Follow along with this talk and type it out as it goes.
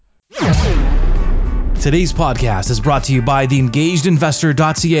Today's podcast is brought to you by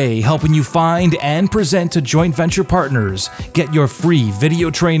theengagedinvestor.ca, helping you find and present to joint venture partners. Get your free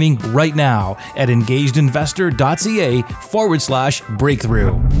video training right now at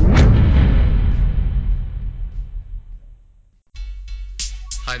engagedinvestor.ca/breakthrough.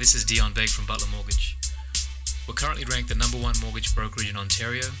 Hi, this is Dion Begg from Butler Mortgage. We're currently ranked the #1 mortgage brokerage in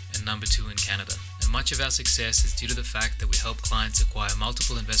Ontario and #2 in Canada, and much of our success is due to the fact that we help clients acquire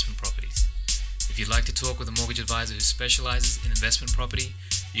multiple investment properties. If you'd like to talk with a mortgage advisor who specializes in investment property,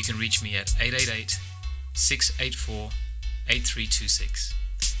 you can reach me at 888-684-8326.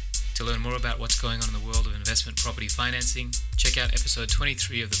 To learn more about what's going on in the world of investment property financing, check out episode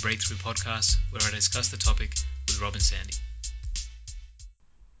 23 of the Breakthrough podcast, where I discuss the topic with Rob and Sandy.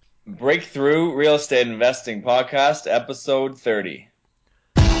 Breakthrough Real Estate Investing Podcast, episode 30.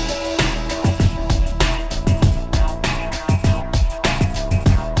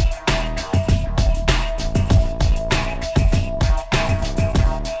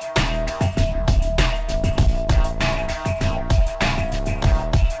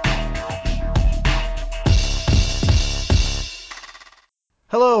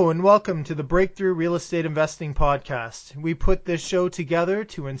 Hello and welcome to the Breakthrough Real Estate Investing Podcast. We put this show together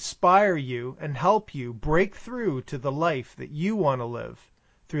to inspire you and help you break through to the life that you want to live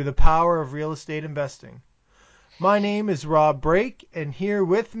through the power of real estate investing. My name is Rob Brake, and here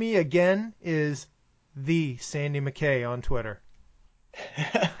with me again is the Sandy McKay on Twitter.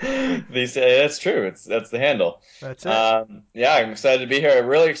 That's true. That's the handle. That's it. Yeah, I'm excited to be here. I'm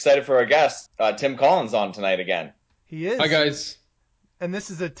really excited for our guest, Tim Collins, on tonight again. He is. Hi, guys. And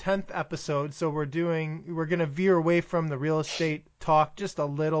this is a 10th episode, so we're going to veer away from the real estate talk just a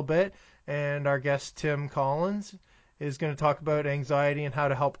little bit. And our guest, Tim Collins, is going to talk about anxiety and how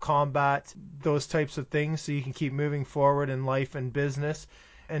to help combat those types of things so you can keep moving forward in life and business.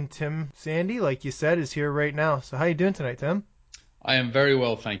 And Tim, Sandy, like you said, is here right now. So how you doing tonight, Tim? I am very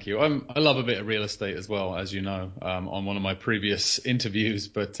well, thank you. I love a bit of real estate as well, as you know, on one of my previous interviews.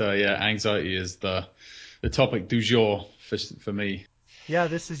 But yeah, anxiety is the topic du jour for me. Yeah,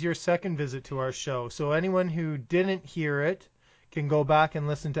 this is your second visit to our show. So anyone who didn't hear it can go back and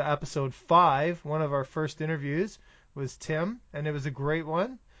listen to episode 5. One of our first interviews was Tim, and it was a great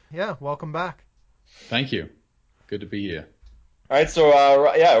one. Yeah, welcome back. Thank you. Good to be here. All right, so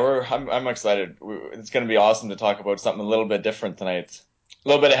I'm excited. It's going to be awesome to talk about something a little bit different tonight. A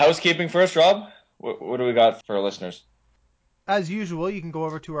little bit of housekeeping first, Rob. What do we got for our listeners? As usual, you can go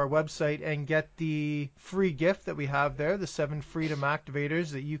over to our website and get the free gift that we have there, the 7 Freedom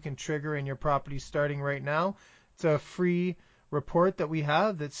Activators that you can trigger in your property starting right now. It's a free report that we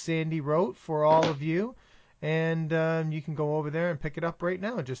have that Sandy wrote for all of you, and you can go over there and pick it up right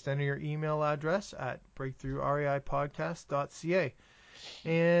now. Just enter your email address at breakthroughreipodcast.ca.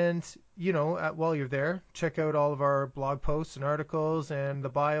 And, while you're there, check out all of our blog posts and articles and the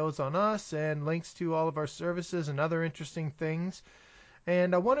bios on us and links to all of our services and other interesting things.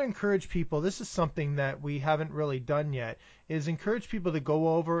 And I want to encourage people, this is something that we haven't really done yet, is encourage people to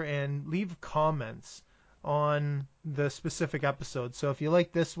go over and leave comments on the specific episode. So if you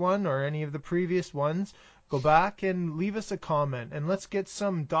like this one or any of the previous ones, go back and leave us a comment and let's get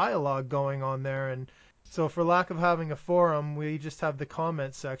some dialogue going on there. And so for lack of having a forum, we just have the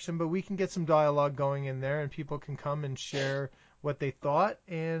comment section, but we can get some dialogue going in there and people can come and share what they thought.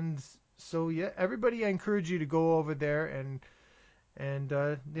 And so, yeah, everybody, I encourage you to go over there and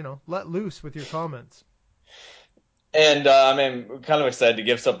let loose with your comments. And I'm kind of excited to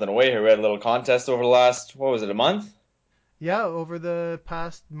give something away here. We had a little contest over the last, a month? Yeah, over the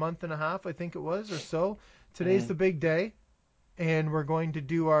past month and a half, I think it was, or so. Today's the big day. And we're going to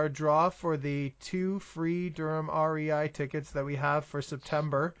do our draw for the 2 free Durham REI tickets that we have for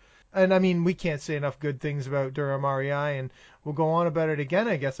September. And I mean, we can't say enough good things about Durham REI, and we'll go on about it again,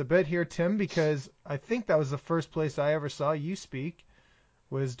 I guess, a bit here, Tim, because I think that was the first place I ever saw you speak,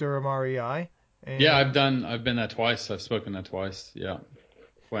 was Durham REI. And yeah, I've been there twice. I've spoken there twice. Yeah.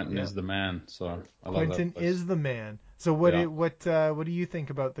 Quentin is the man, so I love that place. Quentin is the man. So what do you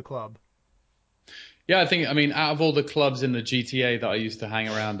think about the club? Yeah, I mean, out of all the clubs in the GTA that I used to hang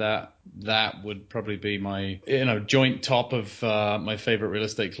around at, that would probably be my, joint top of my favorite real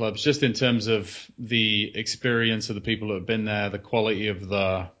estate clubs, just in terms of the experience of the people that have been there, the quality of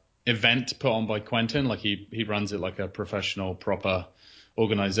the event put on by Quentin. Like he runs it like a professional, proper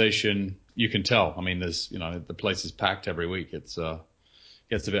organization. You can tell. I mean, there's, the place is packed every week. It's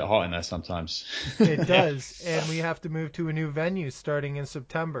gets a bit hot in there sometimes. It does, and we have to move to a new venue starting in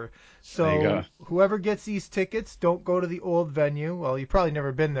September. So There you go. whoever gets these tickets, don't go to the old venue. Well, you've probably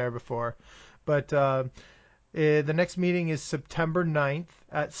never been there before, but The next meeting is September 9th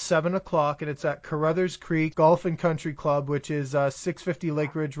at 7 o'clock, and it's at Carruthers Creek Golf and Country Club, which is 650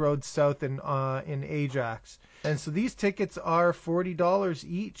 Lake Ridge Road South in Ajax. And so these tickets are $40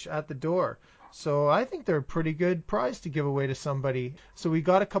 each at the door. So I think they're a pretty good prize to give away to somebody. So we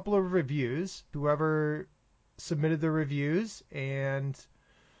got a couple of reviews. Whoever submitted the reviews, and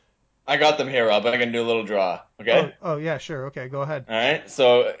I got them here, Rob. I can do a little draw. Okay. oh yeah, sure. Okay, go ahead. All right.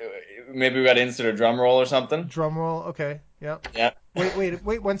 So maybe we got to insert a drum roll or something. Drum roll. Okay. Yeah. Yeah.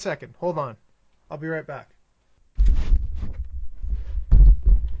 Wait 1 second. Hold on. I'll be right back.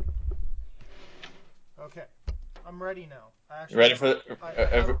 Okay. I'm ready now. You ready for I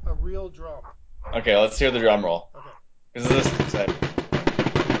have a real drum. Okay, let's hear the drum roll. Okay. This is exciting. It's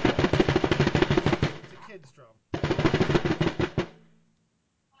a kid's drum.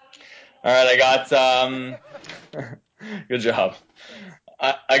 All right, I got good job.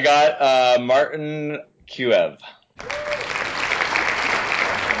 I got Martin Kuev.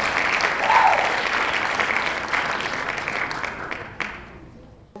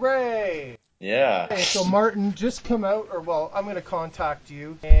 Hooray! Yeah. Okay, so Martin, just come out, or well, I'm going to contact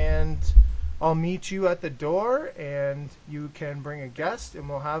you, and I'll meet you at the door, and you can bring a guest, and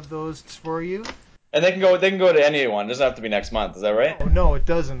we'll have those for you. And they can go to anyone. It doesn't have to be next month. Is that right? Oh, no, it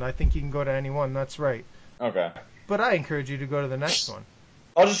doesn't. I think you can go to anyone. That's right. Okay. But I encourage you to go to the next one.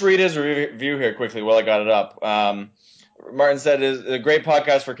 I'll just read his review here quickly while I got it up. Martin said, "It's a great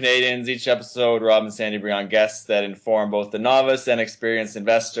podcast for Canadians. Each episode, Rob and Sandy bring on guests that inform both the novice and experienced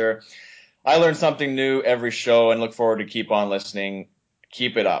investor. I learn something new every show and look forward to keep on listening.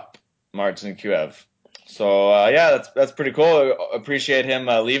 Keep it up." Martin Kuev. So, yeah, that's pretty cool. I appreciate him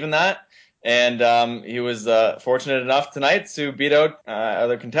leaving that. And he was fortunate enough tonight to beat out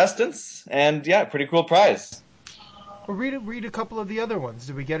other contestants. And, yeah, pretty cool prize. Well, read a couple of the other ones.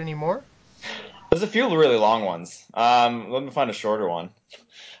 Did we get any more? There's a few really long ones. Let me find a shorter one.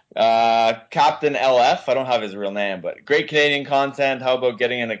 Captain LF, I don't have his real name, but great Canadian content. How about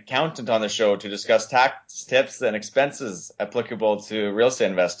getting an accountant on the show to discuss tax tips and expenses applicable to real estate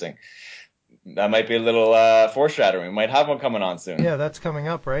investing? That might be a little foreshadowing. We might have one coming on soon. Yeah, that's coming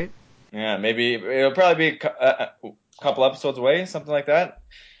up, right? Yeah, maybe it'll probably be a couple episodes away, something like that.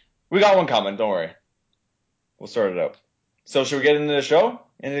 We got one coming, don't worry. We'll sort it out. So should we get into the show?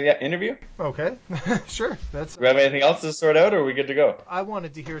 Into the interview? Okay, sure. Do we have anything else to sort out, or are we good to go? I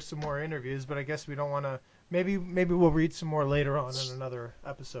wanted to hear some more interviews, but I guess we don't want to. Maybe we'll read some more later on in another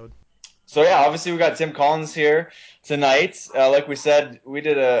episode. So yeah, obviously we got Tim Collins here tonight. Like we said, we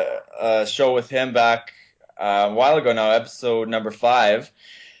did a show with him back a while ago now, episode number 5.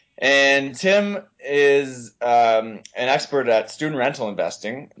 And Tim is an expert at student rental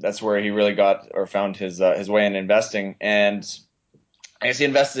investing. That's where he really got or found his way in investing. And I guess he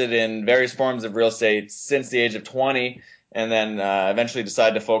invested in various forms of real estate since the age of 20, and then eventually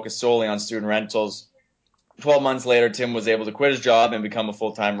decided to focus solely on student rentals. 12 months later, Tim was able to quit his job and become a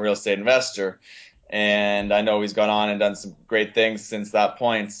full-time real estate investor. And I know he's gone on and done some great things since that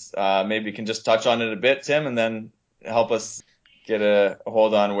point. Maybe you can just touch on it a bit, Tim, and then help us get a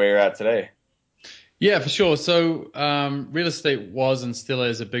hold on where you're at today. Yeah, for sure. So real estate was and still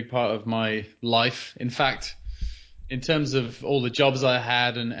is a big part of my life. In fact, in terms of all the jobs I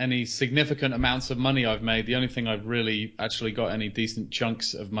had and any significant amounts of money I've made, the only thing I've really actually got any decent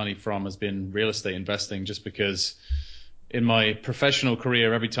chunks of money from has been real estate investing, just because in my professional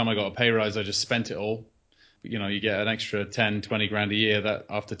career, every time I got a pay rise, I just spent it all. You know, you get an extra 10, 20 grand a year that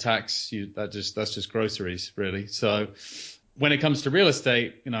after tax, that's just groceries, really. So when it comes to real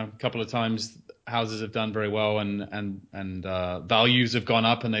estate, you know, a couple of times houses have done very well and values have gone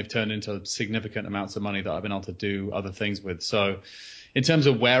up and they've turned into significant amounts of money that I've been able to do other things with. So in terms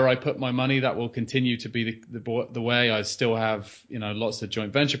of where I put my money, that will continue to be the way. I still have, you know, lots of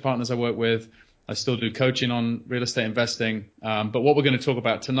joint venture partners I work with. I still do coaching on real estate investing. But what we're going to talk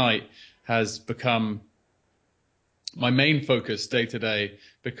about tonight has become my main focus day to day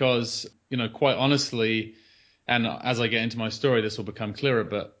because, you know, quite honestly, and as I get into my story, this will become clearer,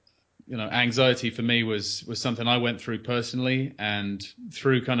 but you know, anxiety for me was something I went through personally, and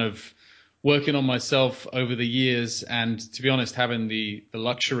through kind of working on myself over the years, and to be honest, having the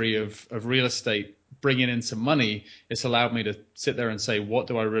luxury of real estate bringing in some money, it's allowed me to sit there and say, what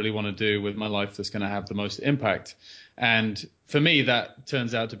do I really want to do with my life that's going to have the most impact? And for me, that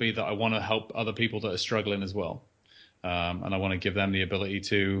turns out to be that I want to help other people that are struggling as well. And I want to give them the ability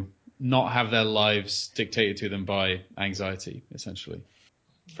to not have their lives dictated to them by anxiety, essentially.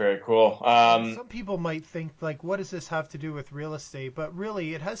 Very cool. Some people might think, like, what does this have to do with real estate? But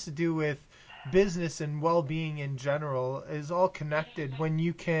really, it has to do with business and well-being in general. Is all connected. When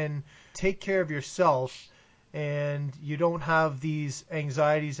you can take care of yourself, and you don't have these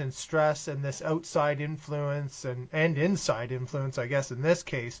anxieties and stress and this outside influence and inside influence, I guess, in this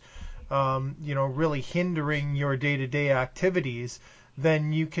case, really hindering your day-to-day activities,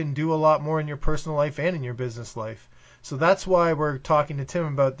 then you can do a lot more in your personal life and in your business life. So that's why we're talking to Tim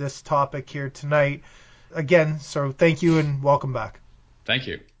about this topic here tonight. Again, so thank you and welcome back. Thank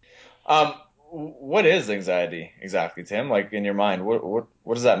you. What is anxiety exactly, Tim? Like, in your mind,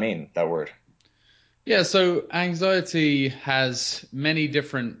 what does that mean, that word? Yeah, so anxiety has many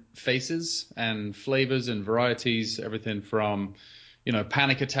different faces and flavors and varieties, everything from,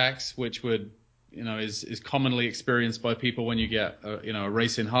 panic attacks, which is commonly experienced by people when you get a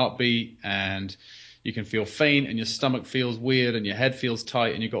racing heartbeat, and you can feel faint and your stomach feels weird and your head feels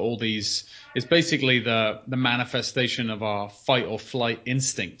tight, and you've got all these. It's basically the manifestation of our fight or flight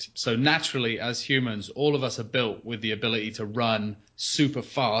instinct. So naturally, as humans, all of us are built with the ability to run super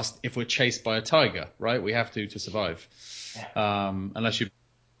fast if we're chased by a tiger, right? We have to survive, unless you've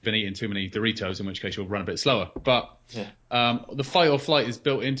been eating too many Doritos, in which case you'll run a bit slower. But the fight or flight is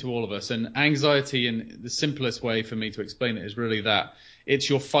built into all of us, and anxiety, in the simplest way for me to explain it, is really that it's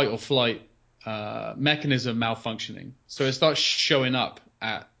your fight or flight mechanism malfunctioning. So it starts showing up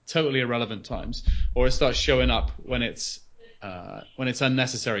at totally irrelevant times, or it starts showing up when it's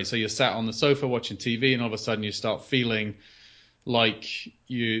unnecessary. So you're sat on the sofa watching TV, and all of a sudden you start feeling like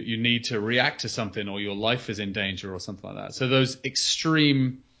you need to react to something, or your life is in danger, or something like that. So those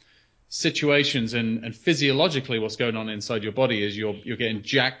extreme situations, and physiologically what's going on inside your body is you're getting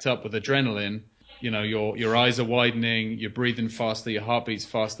jacked up with adrenaline. Your eyes are widening, you're breathing faster, your heartbeat's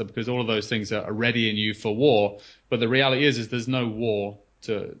faster, because all of those things are readying you for war. But the reality is there's no war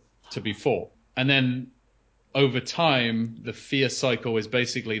to be fought. And then over time, the fear cycle is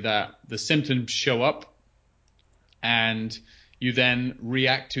basically that the symptoms show up and you then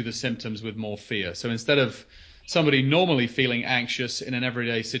react to the symptoms with more fear. So instead of somebody normally feeling anxious in an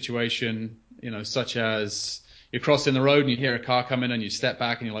everyday situation, such as you're crossing the road and you hear a car coming and you step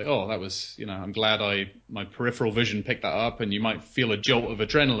back and you're like, oh, that was, I'm glad my peripheral vision picked that up. And you might feel a jolt of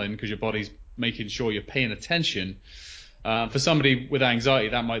adrenaline because your body's making sure you're paying attention. For somebody with anxiety,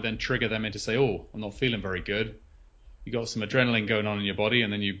 that might then trigger them into say, oh, I'm not feeling very good. You got some adrenaline going on in your body,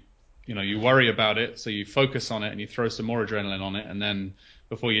 and then you worry about it. So you focus on it and you throw some more adrenaline on it. And then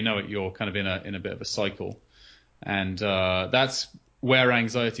before you know it, you're kind of in a bit of a cycle. And that's where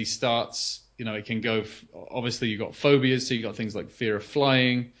anxiety starts. It can go, obviously you've got phobias. So you've got things like fear of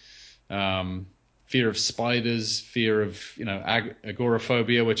flying, fear of spiders, fear of,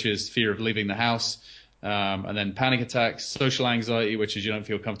 agoraphobia, which is fear of leaving the house. And then panic attacks, social anxiety, which is you don't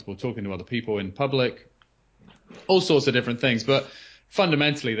feel comfortable talking to other people in public, all sorts of different things. But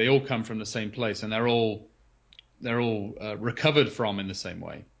fundamentally, they all come from the same place, and they're all recovered from in the same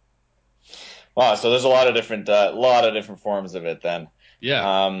way. Wow, so there's a lot of different forms of it then.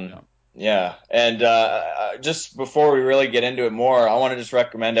 Yeah. Yeah. And just before we really get into it more, I want to just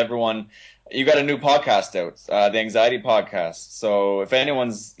recommend everyone, you got a new podcast out, the Anxiety Podcast. So if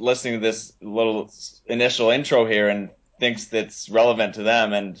anyone's listening to this little initial intro here and thinks that's relevant to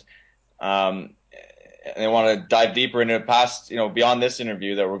them, and they want to dive deeper into it past, beyond this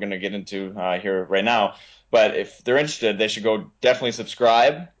interview that we're going to get into here right now, but if they're interested, they should go definitely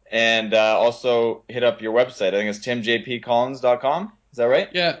subscribe and also hit up your website. I think it's timjpcollins.com. Is that right?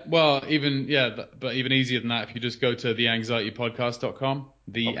 Yeah, well, but even easier than that, if you just go to theanxietypodcast.com,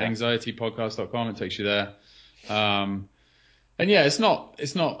 theanxietypodcast.com, it takes you there. And yeah, it's not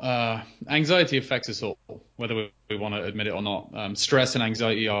anxiety affects us all, whether we want to admit it or not. Stress and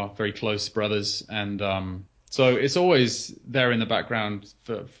anxiety are very close brothers, and so it's always there in the background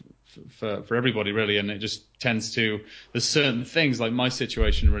for everybody, really. And it just tends to, there's certain things, like my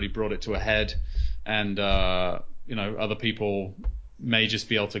situation really brought it to a head, and other people may just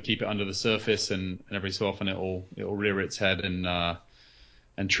be able to keep it under the surface, and every so often it'll rear its head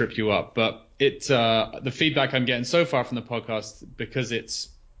and trip you up. But the feedback I'm getting so far from the podcast, because it's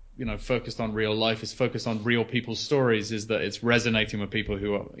focused on real life, it's focused on real people's stories, is that it's resonating with people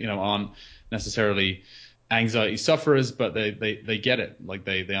who aren't necessarily anxiety sufferers, but they get it. Like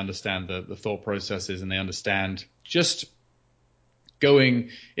they understand the thought processes, and they understand just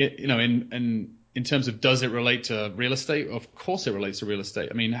going in terms of, does it relate to real estate? Of course it relates to real estate.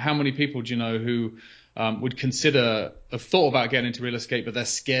 I mean, how many people do you know who would have thought about getting into real estate, but they're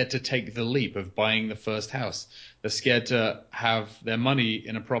scared to take the leap of buying the first house? They're scared to have their money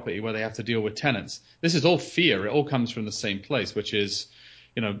in a property where they have to deal with tenants. This is all fear. It all comes from the same place, which is,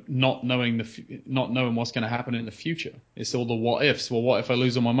 not knowing what's going to happen in the future. It's all the what ifs. Well, what if I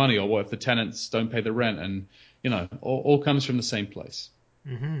lose all my money, or what if the tenants don't pay the rent? And all comes from the same place.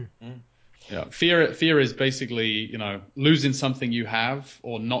 Mm-hmm. Yeah. Fear is basically, losing something you have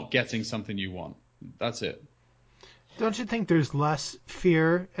or not getting something you want. That's it. Don't you think there's less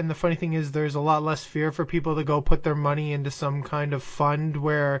fear? And the funny thing is, there's a lot less fear for people to go put their money into some kind of fund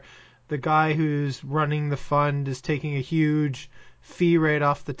where the guy who's running the fund is taking a huge fee right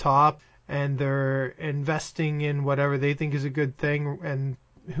off the top, and they're investing in whatever they think is a good thing. And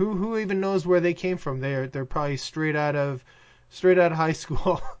who even knows where they came from? They're probably straight out of high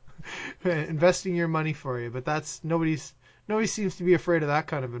school, investing your money for you. But nobody seems to be afraid of that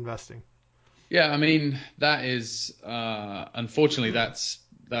kind of investing. Yeah, I mean, that is, unfortunately, that's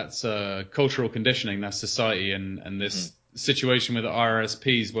cultural conditioning, that's society, and this situation with the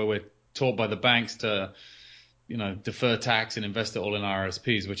RRSPs where we're taught by the banks to, defer tax and invest it all in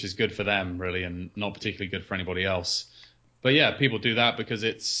RRSPs, which is good for them, really, and not particularly good for anybody else. But yeah, people do that because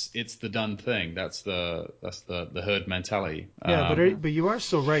it's the done thing. That's the herd mentality. Yeah, but you are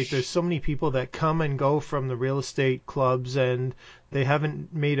so right. There's so many people that come and go from the real estate clubs, and they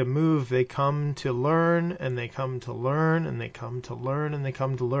haven't made a move. They come to learn, and they come to learn, and they come to learn, and they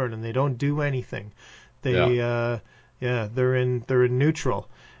come to learn, and they don't do anything. They're in neutral.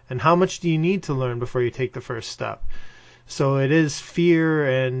 And how much do you need to learn before you take the first step? So it is fear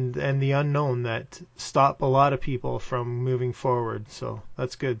and the unknown that stop a lot of people from moving forward. So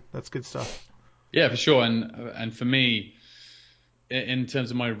that's good. That's good stuff. Yeah, for sure. And for me, in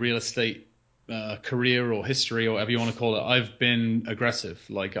terms of my real estate career or history or whatever you want to call it, I've been aggressive.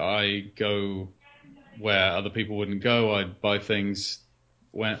 Like I go where other people wouldn't go. I buy things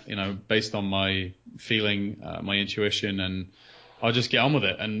based on my feeling, my intuition, and I'll just get on with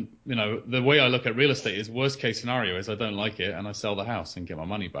it. And, the way I look at real estate is worst case scenario is I don't like it and I sell the house and get my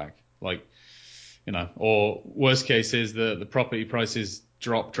money back. Or worst case is the property prices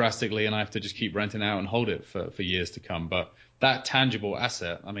drop drastically and I have to just keep renting out and hold it for years to come. But that tangible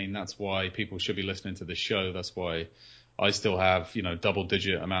asset, I mean, that's why people should be listening to this show. That's why I still have, double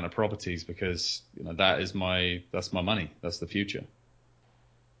digit amount of properties because, that's my money. That's the future.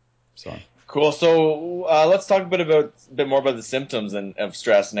 So. Cool. So let's talk a bit more about the symptoms of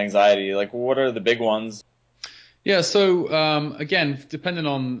stress and anxiety. Like, what are the big ones? Yeah. So again, depending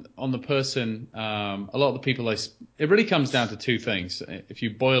on the person, a lot of the people it really comes down to two things. If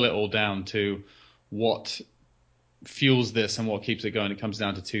you boil it all down to what fuels this and what keeps it going, it comes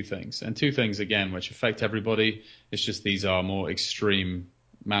down to two things. And two things again, which affect everybody. It's just these are more extreme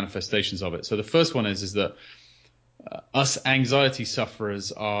manifestations of it. So the first one is that us anxiety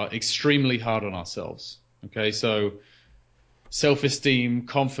sufferers are extremely hard on ourselves. Okay, so self-esteem,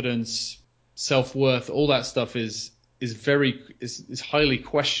 confidence, self-worth, all that stuff is highly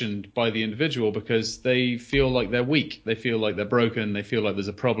questioned by the individual because they feel like they're weak, they feel like they're broken, they feel like there's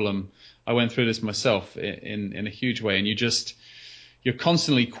a problem. I went through this myself in a huge way, and you're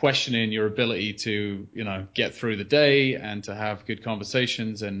constantly questioning your ability to, get through the day and to have good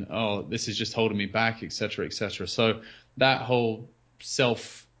conversations and, this is just holding me back, et cetera, et cetera. So that whole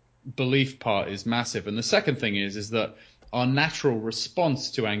self-belief part is massive. And the second thing is that our natural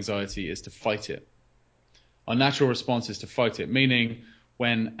response to anxiety is to fight it. Our natural response is to fight it, meaning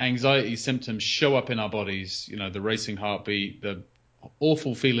when anxiety symptoms show up in our bodies, the racing heartbeat, the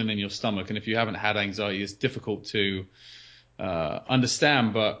awful feeling in your stomach. And if you haven't had anxiety, it's difficult to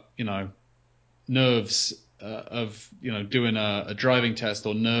understand, but nerves of doing a driving test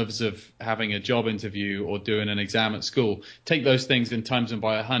or nerves of having a job interview or doing an exam at school, take those things and times them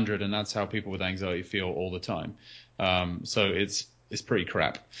by 100, and that's how people with anxiety feel all the time. So it's pretty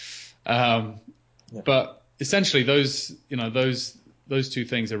crap. But essentially those two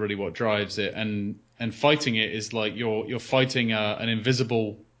things are really what drives it, and fighting it is like you're fighting an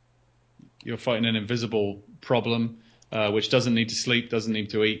invisible problem. Which doesn't need to sleep, doesn't need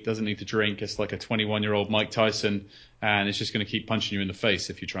to eat, doesn't need to drink. It's like a 21-year-old Mike Tyson, and it's just going to keep punching you in the face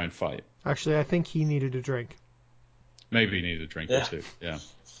if you try and fight. Actually, I think he needed a drink. Maybe he needed a drink or two, yeah.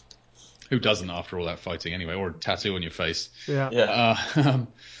 Who doesn't after all that fighting anyway, or a tattoo on your face? Yeah.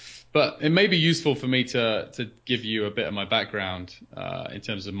 But it may be useful for me to give you a bit of my background in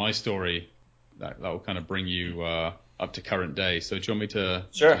terms of my story. That will kind of bring you up to current day. So do you want me to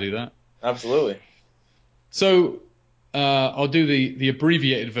do that? Absolutely. So I'll do the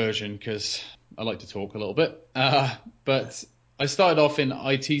abbreviated version because I like to talk a little bit. But I started off in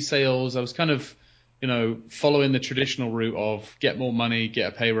IT sales. I was kind of, following the traditional route of get more money,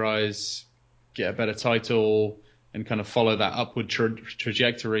 get a pay rise, get a better title, and kind of follow that upward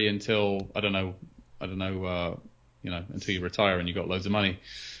trajectory until, until you retire and you got loads of money.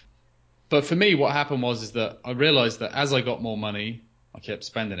 But for me, what happened is that I realized that as I got more money, I kept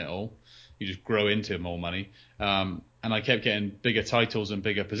spending it all. you just grow into more money. And I kept getting bigger titles and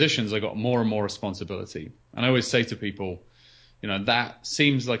bigger positions. I got more and more responsibility. And I always say to people, that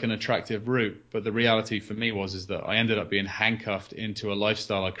seems like an attractive route, but the reality for me is that I ended up being handcuffed into a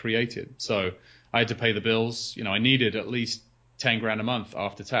lifestyle I created. So I had to pay the bills. I needed at least 10 grand a month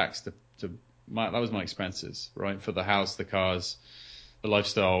after tax that was my expenses, right? For the house, the cars, the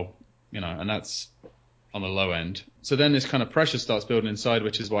lifestyle, and that's on the low end. So then this kind of pressure starts building inside,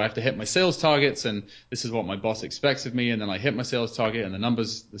 which is why I have to hit my sales targets, and this is what my boss expects of me. And then I hit my sales target, and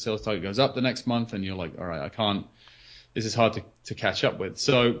the sales target goes up the next month, and you're like, all right, this is hard to catch up with.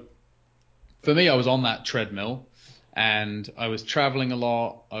 So for me, I was on that treadmill, and I was traveling a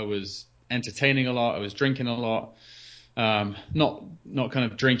lot. I was entertaining a lot. I was drinking a lot. Not kind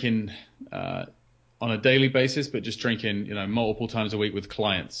of drinking on a daily basis, but just drinking, multiple times a week with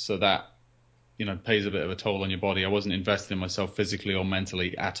clients. So that, pays a bit of a toll on your body. I wasn't investing in myself physically or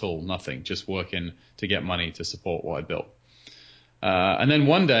mentally at all, nothing, just working to get money to support what I built. And then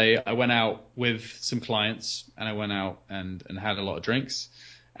one day I went out with some clients, and I went out and had a lot of drinks,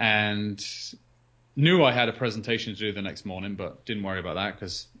 and knew I had a presentation to do the next morning, but didn't worry about that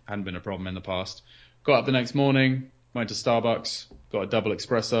because it hadn't been a problem in the past. Got up the next morning, went to Starbucks, got a double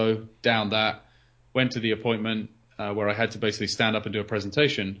espresso, downed that, went to the appointment where I had to basically stand up and do a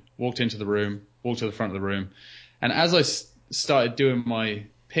presentation, walked into the room, walked to the front of the room. And as I started doing my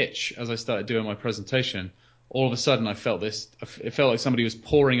pitch, as I started doing my presentation, all of a sudden I felt this, it felt like somebody was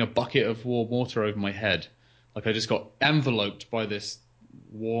pouring a bucket of warm water over my head. Like I just got enveloped by this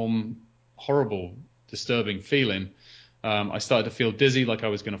warm, horrible, disturbing feeling. I started to feel dizzy, like I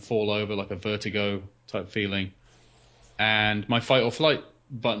was going to fall over, like a vertigo type feeling. And my fight or flight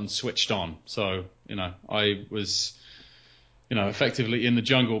button switched on. So, I was, effectively in the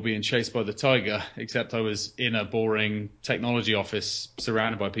jungle being chased by the tiger, except I was in a boring technology office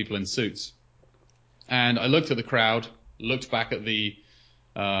surrounded by people in suits. And I looked at the crowd, looked back at the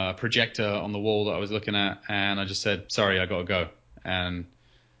projector on the wall that I was looking at, and I just said, sorry, I got to go. And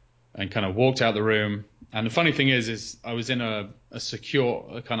kind of walked out the room. And the funny thing is I was in a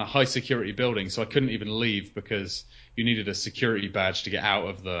kind of high security building, so I couldn't even leave because you needed a security badge to get out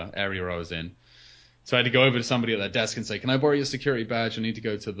of the area I was in. So I had to go over to somebody at their desk and say, can I borrow your security badge? I need to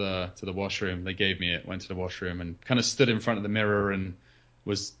go to the washroom. They gave me it, went to the washroom, and kind of stood in front of the mirror and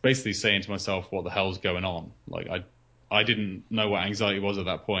was basically saying to myself, what the hell's going on? Like I didn't know what anxiety was at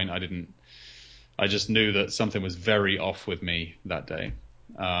that point. I just knew that something was very off with me that day.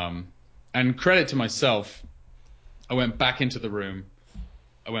 And credit to myself, I went back into the room.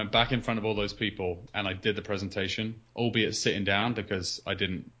 I went back in front of all those people, and I did the presentation, albeit sitting down because I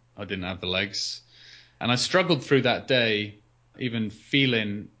didn't have the legs. And I struggled through that day, even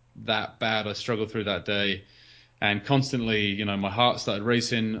feeling that bad. I struggled through that day, and constantly, my heart started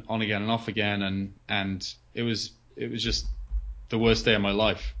racing on again and off again, and it was just the worst day of my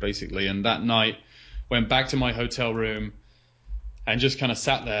life, basically. And that night, went back to my hotel room and just kind of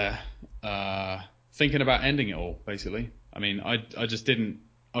sat there thinking about ending it all, basically. I mean, I just didn't.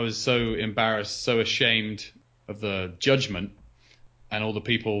 I was so embarrassed, so ashamed of the judgment and all the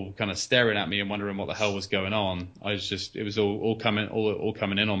people kind of staring at me and wondering what the hell was going on. It was all coming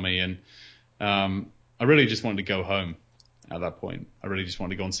in on me, and I really just wanted to go home at that point. I really just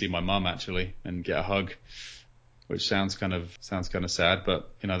wanted to go and see my mum actually and get a hug, which sounds kind of sad, but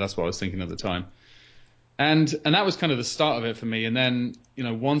that's what I was thinking at the time. And that was kind of the start of it for me. And then,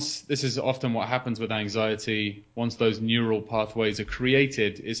 once, this is often what happens with anxiety, once those neural pathways are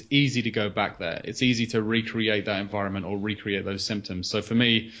created, it's easy to go back there. It's easy to recreate that environment or recreate those symptoms. So for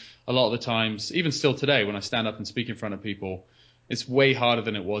me, a lot of the times, even still today, when I stand up and speak in front of people, it's way harder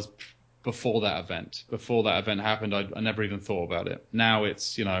than it was before that event. Before that event happened, I never even thought about it. Now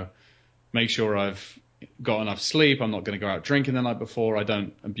it's, make sure I've got enough sleep. I'm not going to go out drinking the night before. I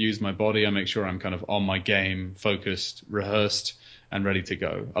don't abuse my body. I make sure I'm kind of on my game, focused, rehearsed, and ready to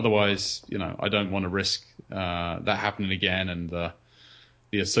go. Otherwise, I don't want to risk that happening again and the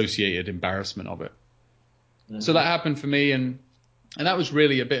associated embarrassment of it. Mm-hmm. So that happened for me, and that was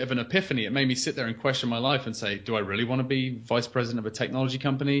really a bit of an epiphany. It made me sit there and question my life and say, do I really want to be vice president of a technology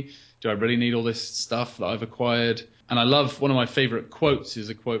company? Do I really need all this stuff that I've acquired? And I love, one of my favorite quotes is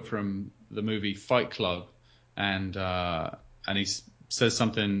a quote from the movie Fight Club, and he says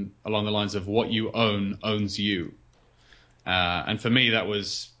something along the lines of, what you own owns you. And for me, that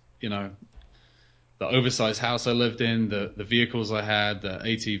was, the oversized house I lived in, the vehicles I had, the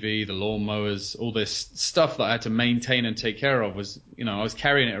ATV, the lawnmowers, all this stuff that I had to maintain and take care of was, I was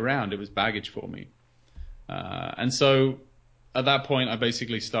carrying it around. It was baggage for me. And so at that point, I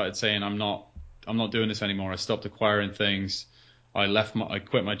basically started saying, I'm not doing this anymore. I stopped acquiring things. I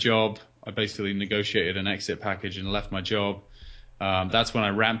quit my job. I basically negotiated an exit package and left my job. That's when I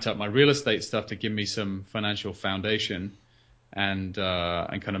ramped up my real estate stuff to give me some financial foundation, and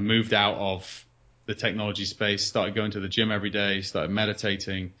kind of moved out of the technology space, started going to the gym every day, started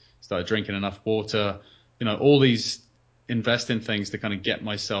meditating, started drinking enough water, all these invest in things to kind of get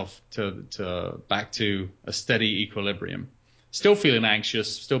myself to back to a steady equilibrium. Still feeling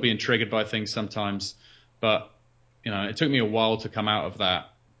anxious, still being triggered by things sometimes, but it took me a while to come out of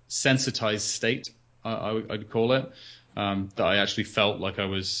that sensitized state, I'd call it, that I actually felt like I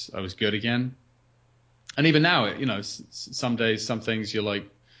was good again. And even now, some days, some things you're like,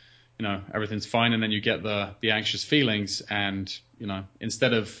 everything's fine, and then you get the anxious feelings, and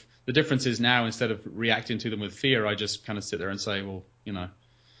the difference is now, instead of reacting to them with fear, I just kind of sit there and say, well,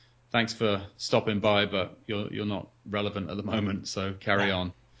 thanks for stopping by, but you're not relevant at the moment, so carry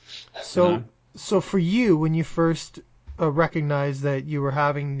on. So for you, when you first recognized that you were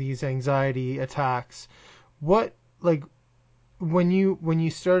having these anxiety attacks, what, like, when you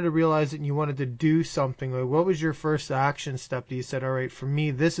started to realize that you wanted to do something, like, what was your first action step that you said, all right, for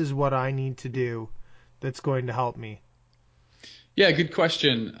me, this is what I need to do that's going to help me? Yeah, good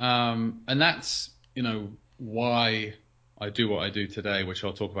question. And that's, why I do what I do today, which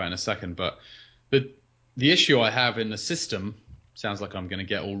I'll talk about in a second. But the issue I have in the system, sounds like I'm going to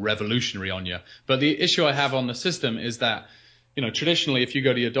get all revolutionary on you, but the issue I have on the system is that, traditionally, if you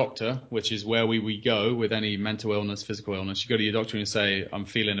go to your doctor, which is where we go with any mental illness, physical illness, you go to your doctor and you say, I'm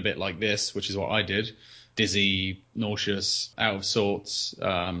feeling a bit like this, which is what I did, dizzy, nauseous, out of sorts,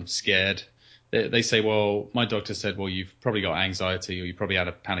 scared. They say, well, my doctor said, well, you've probably got anxiety, or you probably had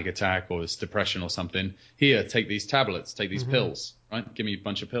a panic attack, or it's depression or something. Here, take these tablets, take these pills, right? Give me a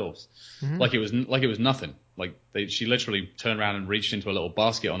bunch of pills. Like it was nothing. Like she literally turned around and reached into a little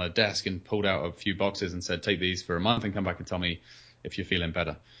basket on her desk and pulled out a few boxes and said, take these for a month and come back and tell me if you're feeling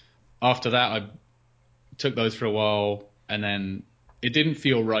better. After that, I took those for a while, and then it didn't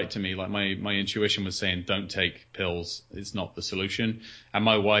feel right to me. Like my intuition was saying, don't take pills. It's not the solution. And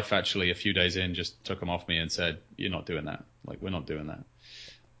my wife actually, a few days in, just took them off me and said, you're not doing that. Like, we're not doing that.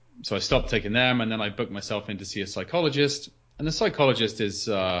 So I stopped taking them, and then I booked myself in to see a psychologist. And the psychologist is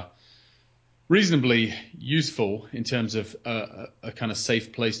reasonably useful in terms of a kind of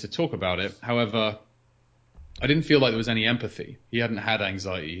safe place to talk about it. However, I didn't feel like there was any empathy. He hadn't had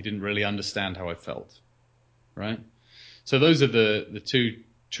anxiety. He didn't really understand how I felt, right? So those are the two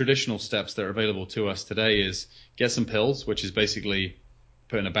traditional steps that are available to us today: is get some pills, which is basically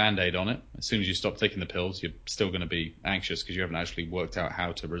putting a Band-Aid on it. As soon as you stop taking the pills, you're still going to be anxious because you haven't actually worked out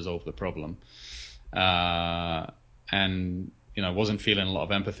how to resolve the problem. And, wasn't feeling a lot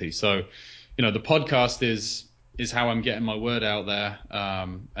of empathy. So, the podcast is how I'm getting my word out there.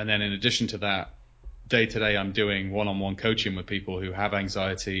 And then in addition to that, day to day, I'm doing one-on-one coaching with people who have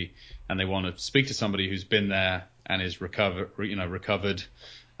anxiety, and they want to speak to somebody who's been there and is recovered,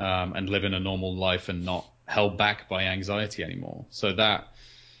 and living a normal life and not held back by anxiety anymore. So that,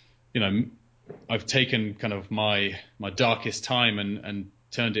 I've taken kind of my darkest time and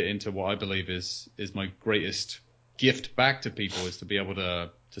turned it into what I believe is my greatest gift back to people, is to be able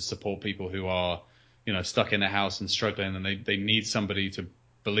to support people who are, stuck in their house and struggling, and they need somebody to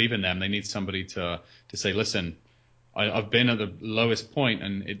believe in them. They need somebody to say, listen, I've been at the lowest point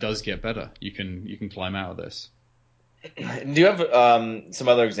and it does get better. You can climb out of this. Do you have some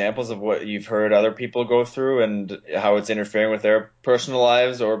other examples of what you've heard other people go through and how it's interfering with their personal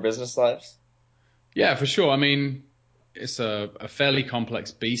lives or business lives? Yeah, for sure. I mean, it's a fairly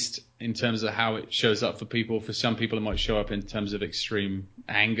complex beast in terms of how it shows up for people. For some people, it might show up in terms of extreme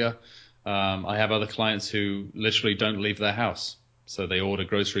anger. I have other clients who literally don't leave their house. So they order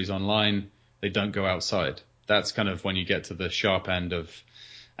groceries online. They don't go outside. That's kind of when you get to the sharp end of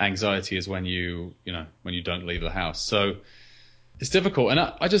anxiety, is when you don't leave the house. So it's difficult. And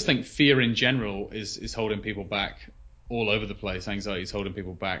I just think fear in general is holding people back all over the place. Anxiety is holding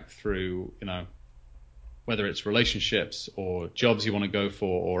people back through, whether it's relationships or jobs you want to go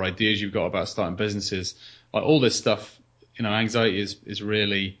for, or ideas you've got about starting businesses, like all this stuff, anxiety is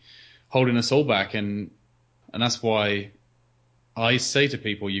really holding us all back. And that's why I say to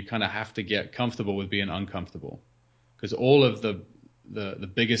people, you kind of have to get comfortable with being uncomfortable, because all of the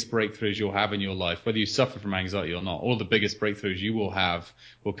biggest breakthroughs you'll have in your life, whether you suffer from anxiety or not, all the biggest breakthroughs you will have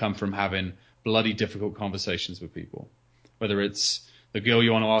will come from having bloody difficult conversations with people, whether it's the girl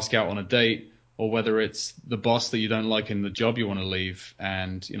you want to ask out on a date, or whether it's the boss that you don't like in the job you want to leave.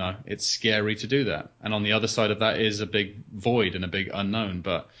 And, it's scary to do that. And on the other side of that is a big void and a big unknown.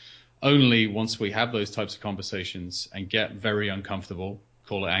 But only once we have those types of conversations and get very uncomfortable,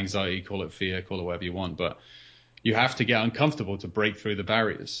 call it anxiety, call it fear, call it whatever you want, but, you have to get uncomfortable to break through the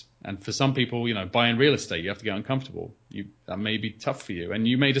barriers. And for some people, buying real estate, you have to get uncomfortable. That may be tough for you. And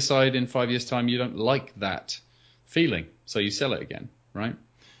you may decide in 5 years' time you don't like that feeling, so you sell it again, right?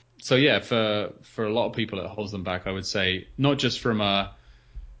 So yeah, for a lot of people, it holds them back. I would say not just from an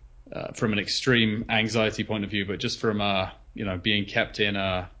extreme anxiety point of view, but just from being kept in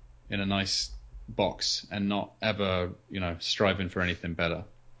a nice box and not ever striving for anything better.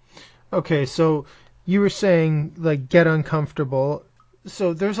 Okay, so you were saying like get uncomfortable.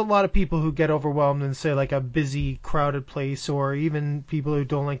 So there's a lot of people who get overwhelmed in, say, like a busy, crowded place, or even people who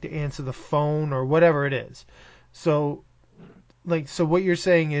don't like to answer the phone or whatever it is. So what you're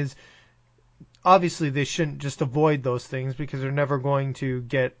saying is obviously they shouldn't just avoid those things because they're never going to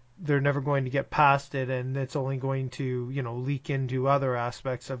get past it, and it's only going to leak into other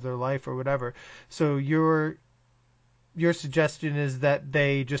aspects of their life or whatever. So your suggestion is that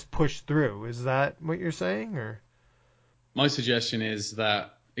they just push through. Is that what you're saying? Or my suggestion is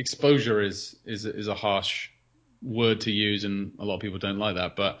that exposure is a harsh word to use, and a lot of people don't like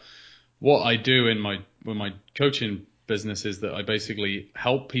that. But what I do with my coaching business is that I basically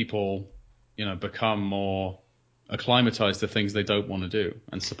help people, become more acclimatized to things they don't want to do,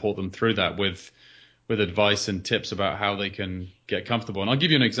 and support them through that with advice and tips about how they can get comfortable. And I'll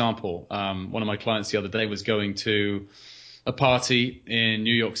give you an example. One of my clients the other day was going to a party in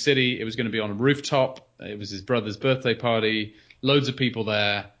New York City. It was going to be on a rooftop. It was his brother's birthday party. Loads of people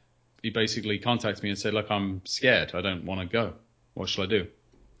there. He basically contacted me and said, look, I'm scared. I don't want to go. What should I do?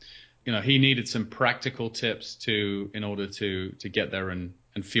 He needed some practical tips in order to get there and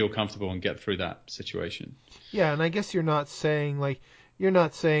feel comfortable and get through that situation. Yeah, and I guess you're not saying,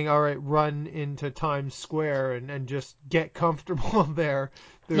 all right, run into Times Square and just get comfortable there.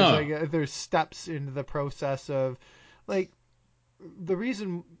 There's steps into the process of, like, the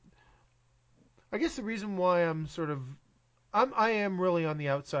reason why I am really on the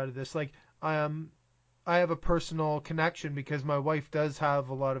outside of this. Like, I have a personal connection because my wife does have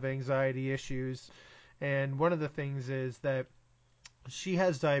a lot of anxiety issues, and one of the things is that she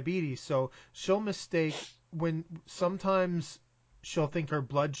has diabetes, so she'll mistake when sometimes she'll think her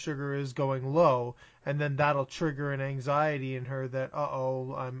blood sugar is going low, and then that'll trigger an anxiety in her that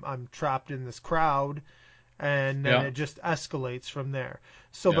I'm trapped in this crowd, and then it just escalates from there.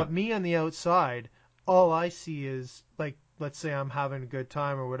 So, but me on the outside, all I see is, like, let's say I'm having a good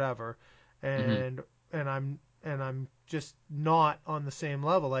time or whatever, and I'm just not on the same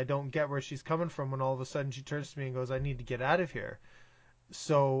level. I don't get where she's coming from when all of a sudden she turns to me and goes, I need to get out of here.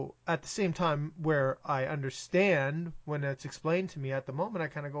 So at the same time, where I understand when it's explained to me at the moment, I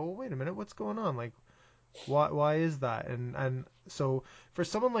kind of go, well, wait a minute, what's going on? Like, why is that? And so for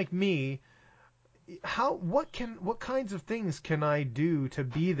someone like me, what kinds of things can I do to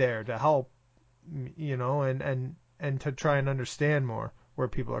be there to help, and to try and understand more where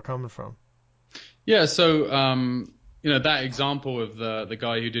people are coming from? Yeah. So, that example of the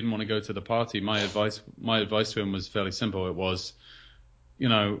guy who didn't want to go to the party, my advice to him was fairly simple. It was,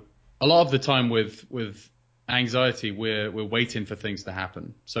 a lot of the time with anxiety, we're waiting for things to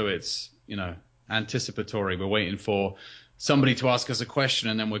happen. So it's, anticipatory. We're waiting for somebody to ask us a question,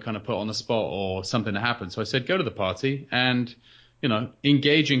 and then we're kind of put on the spot or something to happen. So I said, go to the party and,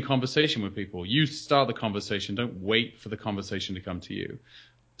 engage in conversation with people. You start the conversation. Don't wait for the conversation to come to you.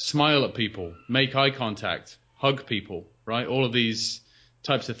 Smile at people, make eye contact, hug people, right? All of these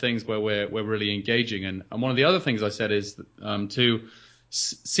types of things where we're really engaging. And one of the other things I said is to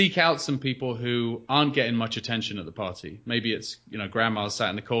seek out some people who aren't getting much attention at the party. Maybe it's, grandma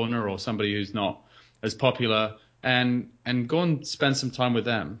sat in the corner or somebody who's not as popular, and go and spend some time with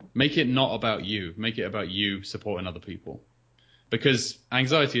them. Make it not about you. Make it about you supporting other people. Because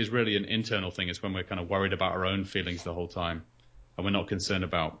anxiety is really an internal thing. It's when we're kind of worried about our own feelings the whole time, and we're not concerned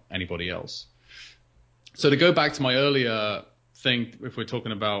about anybody else. So to go back to my earlier thing, if we're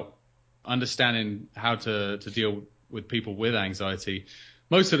talking about understanding how to deal with people with anxiety,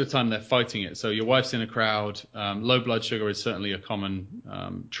 most of the time they're fighting it. So your wife's in a crowd. Low blood sugar is certainly a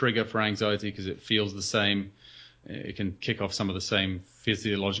common trigger for anxiety because it feels the same. It can kick off some of the same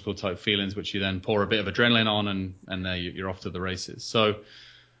physiological type feelings, which you then pour a bit of adrenaline on, and there you're off to the races. So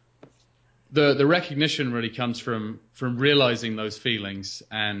the recognition really comes from realizing those feelings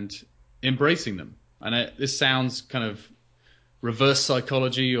and embracing them. And this sounds kind of reverse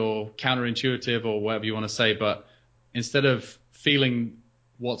psychology or counterintuitive or whatever you want to say, but instead of feeling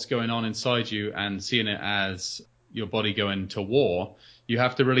what's going on inside you and seeing it as your body going to war, you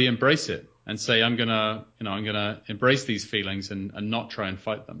have to really embrace it and say, I'm gonna embrace these feelings and not try and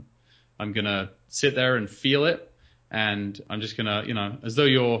fight them. I'm gonna sit there and feel it, and I'm just gonna, as though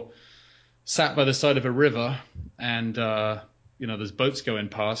you're sat by the side of a river and, there's boats going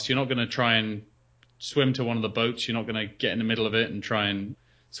past, you're not going to try and swim to one of the boats. You're not going to get in the middle of it and try and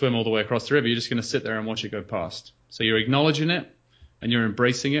swim all the way across the river. You're just going to sit there and watch it go past. So you're acknowledging it and you're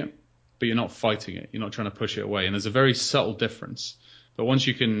embracing it, but you're not fighting it. You're not trying to push it away. And there's a very subtle difference. But once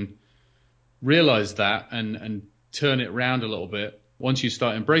you can realize that and turn it around a little bit, once you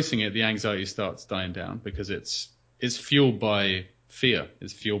start embracing it, the anxiety starts dying down because it's fueled by fear.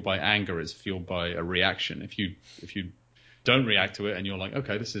 It's fueled by anger. It's fueled by a reaction. If you don't react to it and you're like,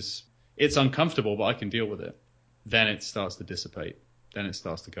 okay, it's uncomfortable, but I can deal with it, then it starts to dissipate. Then it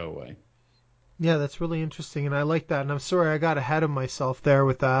starts to go away. Yeah, that's really interesting, and I like that. And I'm sorry I got ahead of myself there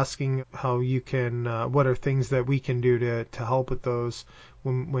with asking how you can, what are things that we can do to help with those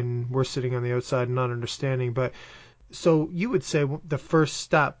when we're sitting on the outside and not understanding. But so you would say the first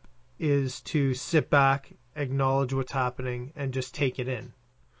step is to sit back, acknowledge what's happening, and just take it in.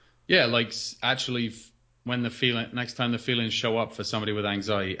 Yeah, like actually when next time the feelings show up for somebody with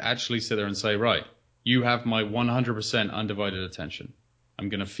anxiety, actually sit there and say, right, you have my 100% undivided attention. I'm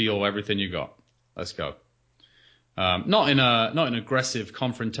going to feel everything you got. Let's go. Not in an aggressive,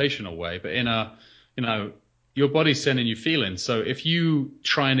 confrontational way, but in a, your body's sending you feelings. So if you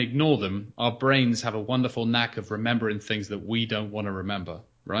try and ignore them, our brains have a wonderful knack of remembering things that we don't want to remember,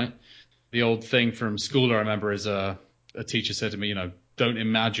 right? The old thing from school I remember is a teacher said to me, don't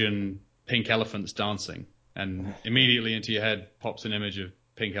imagine pink elephants dancing, and immediately into your head pops an image of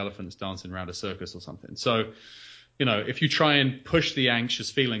pink elephants dancing around a circus or something. So, if you try and push the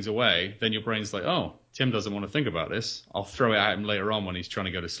anxious feelings away, then your brain's like, oh, Tim doesn't want to think about this. I'll throw it at him later on when he's trying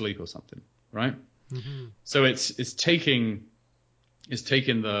to go to sleep or something, right? Mm-hmm. So it's taking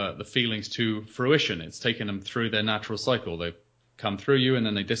the feelings to fruition. It's taking them through their natural cycle. They come through you and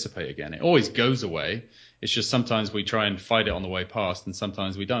then they dissipate again. It always goes away. It's just sometimes we try and fight it on the way past, and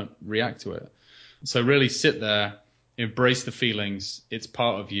sometimes we don't react to it. So really sit there, embrace the feelings. It's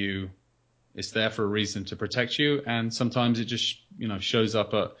part of you. It's there for a reason to protect you. And sometimes it just, shows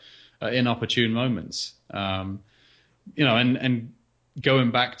up at inopportune moments. And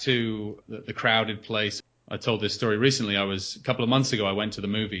going back to the crowded place, I told this story recently. A couple of months ago, I went to the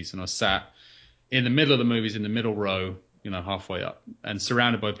movies and I sat in the middle of the movies in the middle row, halfway up, and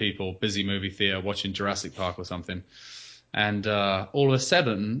surrounded by people, busy movie theater, watching Jurassic Park or something. And all of a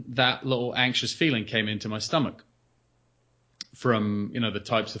sudden, that little anxious feeling came into my stomach from, the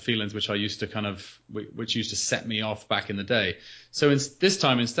types of feelings which I used to which used to set me off back in the day. So this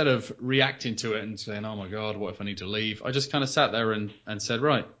time, instead of reacting to it and saying, oh my God, what if I need to leave? I just kind of sat there and said,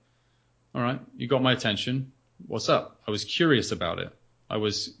 right, all right, you got my attention. What's up? I was curious about it. I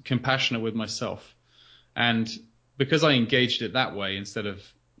was compassionate with myself. And because I engaged it that way, instead of,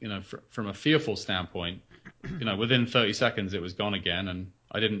 from a fearful standpoint, within 30 seconds it was gone again, and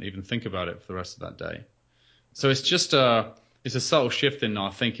I didn't even think about it for the rest of that day. So it's just it's a subtle shift in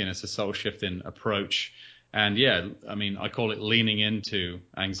our thinking. It's a subtle shift in approach. And yeah, I call it leaning into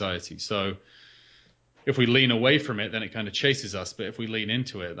anxiety. So if we lean away from it, then it kind of chases us. But if we lean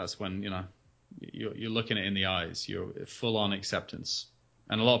into it, that's when, you're looking it in the eyes. You're full on acceptance.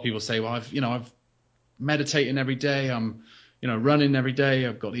 And a lot of people say, well, I've meditating every day. I'm, running every day.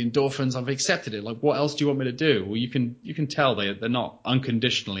 I've got the endorphins. I've accepted it. Like, what else do you want me to do? Well, you can tell they're not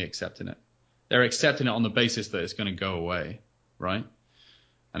unconditionally accepting it. They're accepting it on the basis that it's going to go away, right?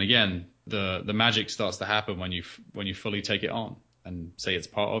 And again, the magic starts to happen when you fully take it on and say it's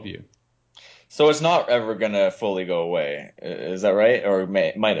part of you. So it's not ever going to fully go away. Is that right? Or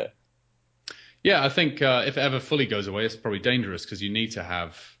might it? Yeah, I think if it ever fully goes away, it's probably dangerous because you need to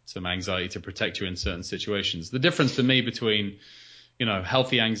have some anxiety to protect you in certain situations. The difference for me between,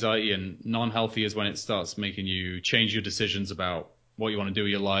 healthy anxiety and non-healthy is when it starts making you change your decisions about what you want to do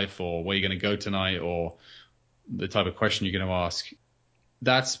with your life, or where you're going to go tonight, or the type of question you're going to ask.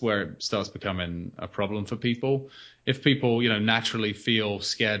 That's where it starts becoming a problem for people. If people, naturally feel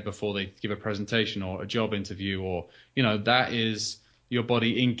scared before they give a presentation or a job interview, or, that is your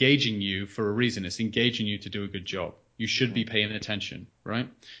body engaging you for a reason. It's engaging you to do a good job. You should be paying attention, right?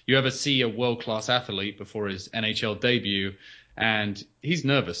 You ever see a world-class athlete before his NHL debut and he's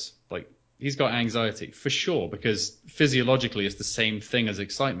nervous, like he's got anxiety for sure, because physiologically it's the same thing as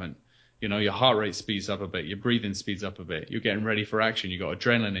excitement. Your heart rate speeds up a bit, your breathing speeds up a bit, you're getting ready for action, you've got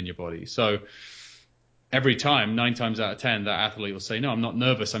adrenaline in your body. So every time, 9 times out of 10, that athlete will say, no, I'm not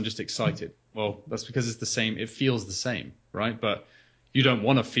nervous, I'm just excited. Well, that's because it's the same, it feels the same, right? But you don't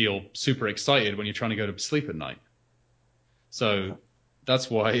want to feel super excited when you're trying to go to sleep at night. So that's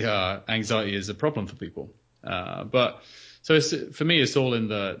why anxiety is a problem for people. So for me, it's all in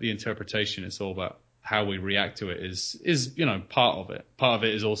the interpretation. It's all about how we react to it is part of it. Part of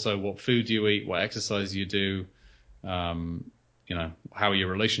it is also what food you eat, what exercise you do, how are your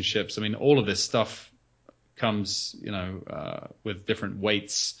relationships. I mean, all of this stuff comes, with different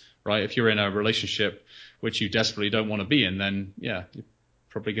weights, right? If you're in a relationship which you desperately don't want to be in, then you're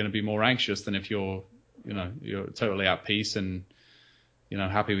probably going to be more anxious than if you're totally at peace and,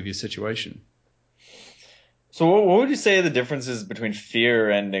 happy with your situation. So what would you say the difference is between fear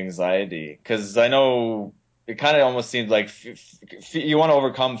and anxiety? Because I know it kind of almost seems like you want to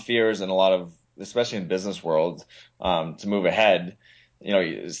overcome fears in a lot of, especially in business world, to move ahead,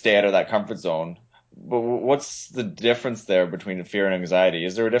 you stay out of that comfort zone. But what's the difference there between fear and anxiety?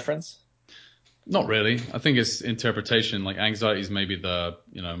 Is there a difference? Not really. I think it's interpretation. Like anxiety is maybe the,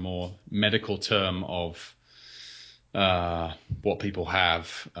 more medical term of what people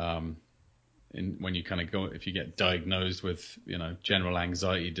have. When you kind of go, if you get diagnosed with, general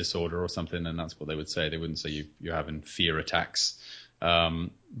anxiety disorder or something, then that's what they would say. They wouldn't say you're having fear attacks.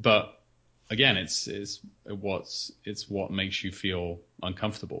 But again, it's what makes you feel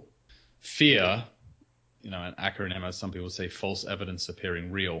uncomfortable. Fear, an acronym, as some people say, false evidence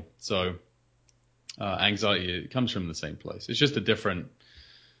appearing real. So anxiety, it comes from the same place. It's just a different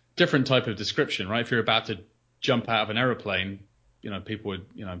type of description, right? If you're about to jump out of an aeroplane, people would,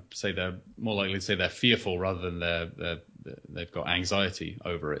 say they're more likely to say they're fearful rather than they've got anxiety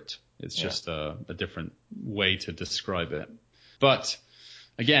over it. It's just a different way to describe it. But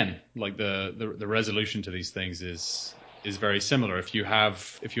again, like the resolution to these things is very similar. If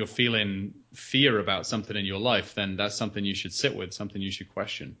you're feeling fear about something in your life, then that's something you should sit with, something you should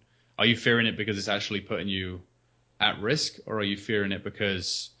question. Are you fearing it because it's actually putting you at risk, or are you fearing it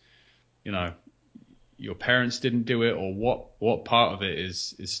because, your parents didn't do it, or what part of it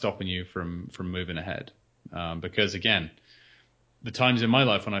is stopping you from moving ahead? Because again, the times in my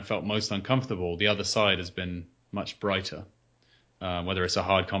life when I felt most uncomfortable, the other side has been much brighter. Whether it's a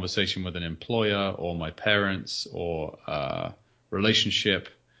hard conversation with an employer or my parents or relationship,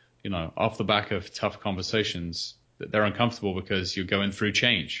 off the back of tough conversations, they're uncomfortable because you're going through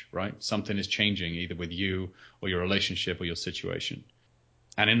change, right? Something is changing either with you or your relationship or your situation.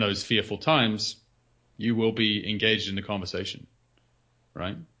 And in those fearful times, you will be engaged in the conversation,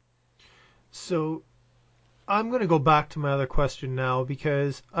 right? So I'm going to go back to my other question now,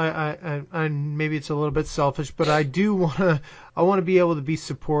 because I maybe it's a little bit selfish, but I want to be able to be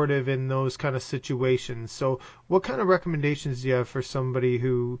supportive in those kind of situations. So what kind of recommendations do you have for somebody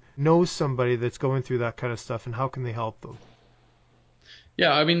who knows somebody that's going through that kind of stuff, and how can they help them?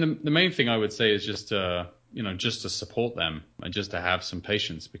 Yeah, I mean, the main thing I would say is just to support them and just to have some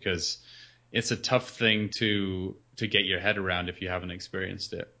patience, because it's a tough thing to get your head around if you haven't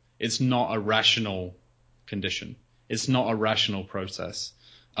experienced it. It's not a rational condition. It's not a rational process.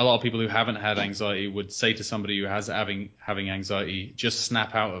 A lot of people who haven't had anxiety would say to somebody who has having anxiety, just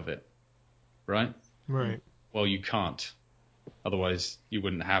snap out of it, right? Right. Well, you can't. Otherwise, you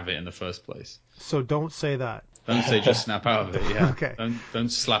wouldn't have it in the first place. So don't say that. Don't say just snap out of it. Yeah. Okay. Don't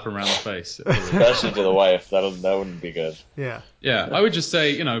slap him around the face. Especially to the wife. That wouldn't be good. Yeah. Yeah. I would just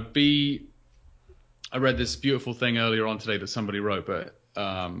say, I read this beautiful thing earlier on today that somebody wrote, but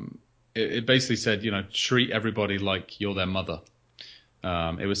it basically said, treat everybody like you're their mother.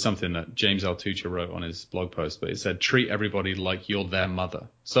 It was something that James Altucher wrote on his blog post, but it said, treat everybody like you're their mother.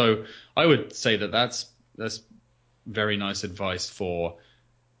 So I would say that's very nice advice for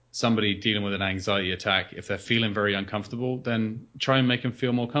somebody dealing with an anxiety attack. If they're feeling very uncomfortable, then try and make them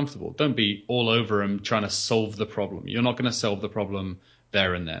feel more comfortable. Don't be all over them trying to solve the problem. You're not going to solve the problem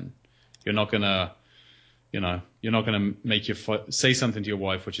there and then. You're not going to make say something to your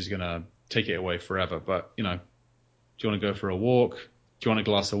wife which is going to take it away forever. But, do you want to go for a walk? Do you want a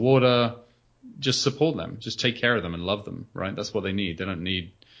glass of water? Just support them. Just take care of them and love them, right? That's what they need. They don't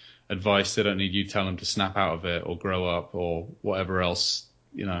need advice. They don't need you telling them to snap out of it or grow up or whatever else,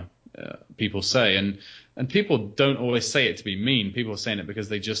 people say. And people don't always say it to be mean. People are saying it because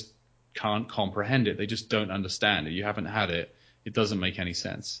they just can't comprehend it. They just don't understand it. You haven't had it. It doesn't make any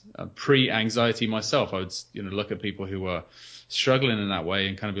sense. Pre-anxiety myself, I would, look at people who are struggling in that way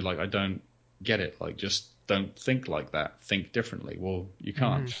and kind of be like, I don't get it. Like, just don't think like that. Think differently. Well, you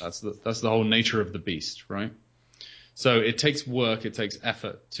can't. Mm-hmm. That's the whole nature of the beast, right? So it takes work. It takes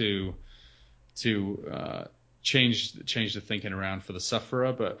effort to change the thinking around for the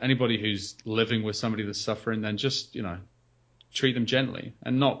sufferer. But anybody who's living with somebody that's suffering, then just, treat them gently,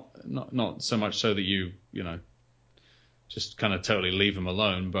 and not so much so that you just kind of totally leave them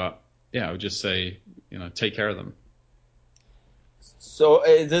alone. But yeah, I would just say, take care of them. So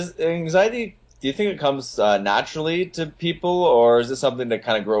does anxiety Do you think it comes naturally to people, or is it something that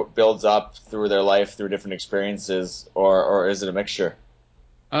kind of builds up through their life, through different experiences, or is it a mixture?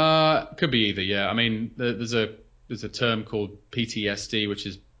 Could be either. Yeah. I mean, there's a term called PTSD, which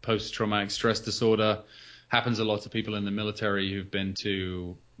is post-traumatic stress disorder. Happens a lot to people in the military who've been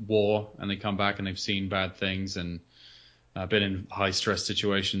to war and they come back and they've seen bad things and been in high stress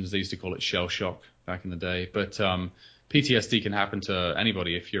situations. They used to call it shell shock back in the day. But PTSD can happen to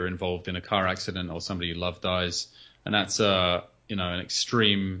anybody if you're involved in a car accident or somebody you love dies, and that's the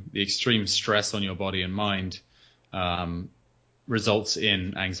extreme stress on your body and mind results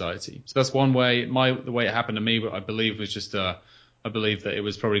in anxiety. So that's one way. The way it happened to me, I believe, was just I believe that it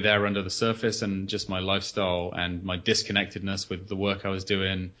was probably there under the surface, and just my lifestyle and my disconnectedness with the work I was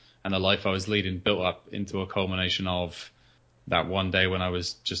doing and the life I was leading built up into a culmination of that one day when I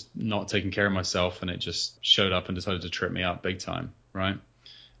was just not taking care of myself, and it just showed up and decided to trip me up big time, right?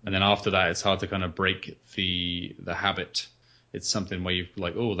 And then after that, it's hard to kind of break the habit. It's something where you're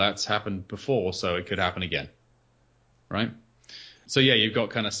like, oh, that's happened before, so it could happen again, right? So yeah, you've got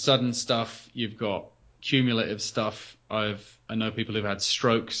kind of sudden stuff, you've got cumulative stuff. I know people who've had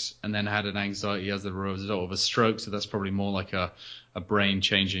strokes and then had an anxiety as a result of a stroke, so that's probably more like a brain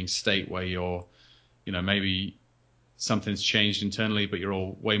changing state where you're, maybe something's changed internally, but you're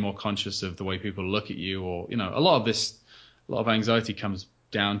all way more conscious of the way people look at you, or, a lot of anxiety comes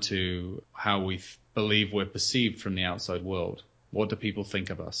down to how we believe we're perceived from the outside world. What do people think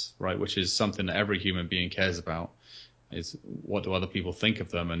of us, right? Which is something that every human being cares about, is what do other people think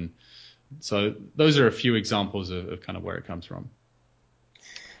of them? And so those are a few examples of kind of where it comes from.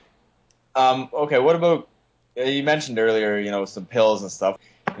 Okay, what about, you mentioned earlier, some pills and stuff.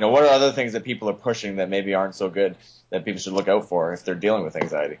 What are other things that people are pushing that maybe aren't so good that people should look out for if they're dealing with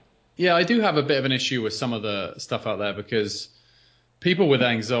anxiety? Yeah, I do have a bit of an issue with some of the stuff out there, because people with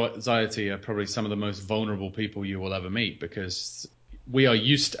anxiety are probably some of the most vulnerable people you will ever meet, because we're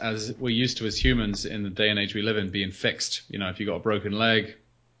used to as humans in the day and age we live in being fixed. If you've got a broken leg,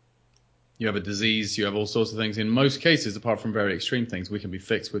 you have a disease, you have all sorts of things. In most cases, apart from very extreme things, we can be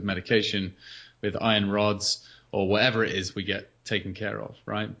fixed with medication, with iron rods, or whatever it is we get taken care of,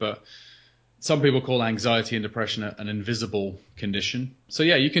 right? But some people call anxiety and depression an invisible condition. So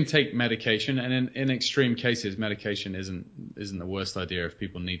yeah, you can take medication, and in extreme cases, medication isn't the worst idea if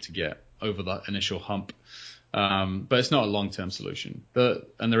people need to get over that initial hump. But it's not a long-term solution.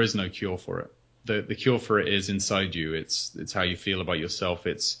 And there is no cure for it. The cure for it is inside you. It's how you feel about yourself.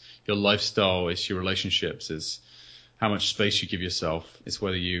 It's your lifestyle. It's your relationships. It's how much space you give yourself. It's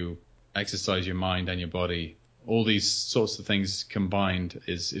whether you exercise your mind and your body. All these sorts of things combined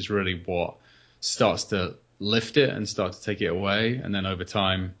is really what starts to lift it and start to take it away. And then over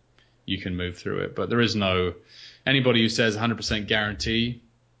time, you can move through it. But there is anybody who says 100% guarantee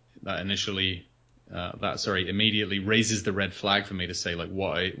that immediately raises the red flag for me to say, like,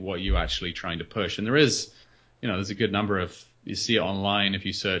 what are you actually trying to push? And there's a good number of, you see it online. If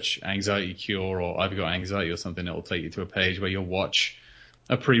you search anxiety cure or I've got anxiety or something, it'll take you to a page where you'll watch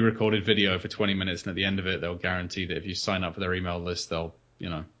a pre-recorded video for 20 minutes. And at the end of it, they'll guarantee that if you sign up for their email list, they'll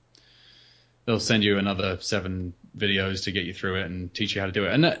send you another 7 videos to get you through it and teach you how to do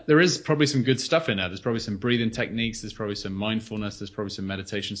it. And there is probably some good stuff in there. There's probably some breathing techniques. There's probably some mindfulness. There's probably some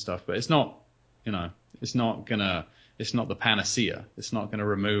meditation stuff, but it's not the panacea. It's not going to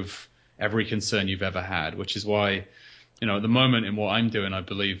remove every concern you've ever had, which is why, at the moment in what I'm doing, I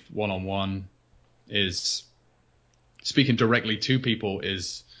believe one-on-one is speaking directly to people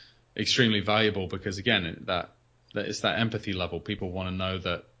is extremely valuable, because again, that it's that empathy level. People want to know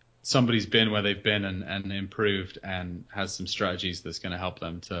that somebody's been where they've been and improved and has some strategies that's going to help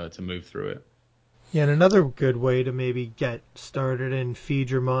them to move through it. Yeah, and another good way to maybe get started and feed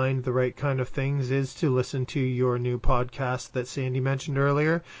your mind the right kind of things is to listen to your new podcast that Sandy mentioned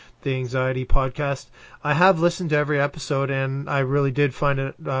earlier, the Anxiety Podcast. I have listened to every episode, and I really did find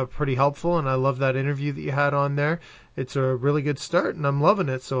it pretty helpful, and I love that interview that you had on there. It's a really good start, and I'm loving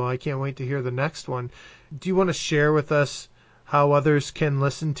it, so I can't wait to hear the next one. Do you want to share with us how others can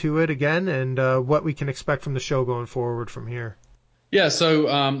listen to it again, and what we can expect from the show going forward from here? Yeah, so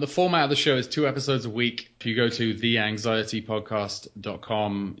the format of the show is 2 episodes a week. If you go to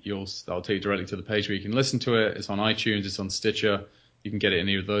theanxietypodcast.com, that'll take you directly to the page where you can listen to it. It's on iTunes, it's on Stitcher. You can get it in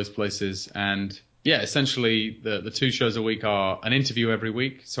either of those places. And yeah, essentially the 2 shows a week are an interview every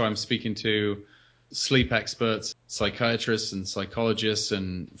week. So I'm speaking to sleep experts, psychiatrists and psychologists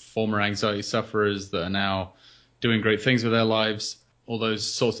and former anxiety sufferers that are now doing great things with their lives, all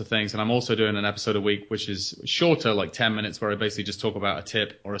those sorts of things. And I'm also doing an episode a week, which is shorter, like 10 minutes, where I basically just talk about a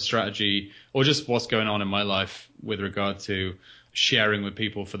tip or a strategy or just what's going on in my life with regard to sharing with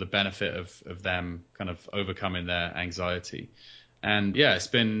people for the benefit of them kind of overcoming their anxiety. And yeah, it's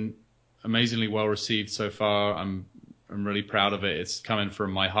been amazingly well received so far. I'm really proud of it. It's coming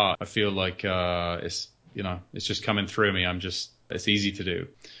from my heart. I feel like it's just coming through me. It's easy to do.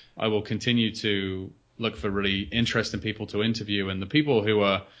 I will continue to look for really interesting people to interview, and the people who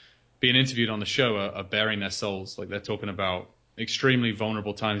are being interviewed on the show are bearing their souls. Like, they're talking about extremely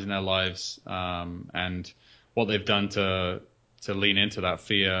vulnerable times in their lives, and what they've done to lean into that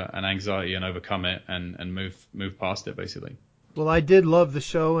fear and anxiety and overcome it and move past it, basically. Well, I did love the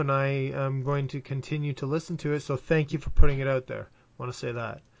show, and I am going to continue to listen to it, so thank you for putting it out there. I want to say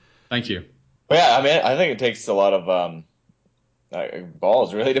that. Thank you. But yeah, I mean, I think it takes a lot of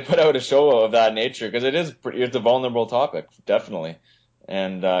balls, really, to put out a show of that nature, because it's a vulnerable topic, definitely.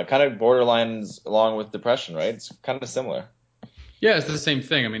 And kind of borderlines along with depression, right? It's kind of similar. Yeah, it's the same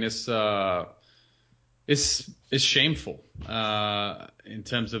thing. I mean, it's shameful in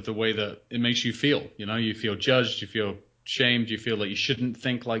terms of the way that it makes you feel. You know, you feel judged, you feel shamed, you feel like you shouldn't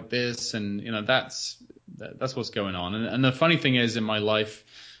think like this, and you know that's what's going on. And the funny thing is, in my life,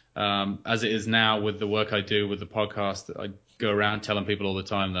 as it is now with the work I do with the podcast, I go around telling people all the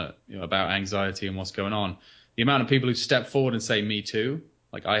time that, you know, about anxiety and what's going on. The amount of people who step forward and say, "Me too,"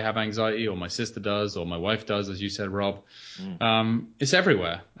 like I have anxiety, or my sister does, or my wife does, as you said, Rob. It's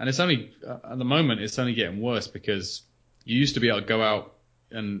everywhere, and it's only at the moment it's only getting worse, because you used to be able to go out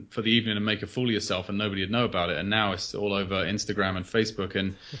and for the evening and make a fool of yourself and nobody would know about it, and now it's all over Instagram and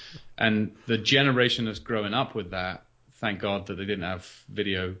Facebook, and the generation that's growing up with that, thank God that they didn't have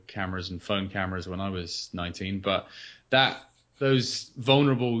video cameras and phone cameras when I was 19, but those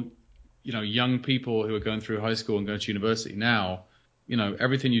vulnerable, you know, young people who are going through high school and going to university now, you know,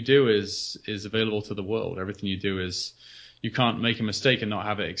 everything you do is available to the world. Everything you do is, you can't make a mistake and not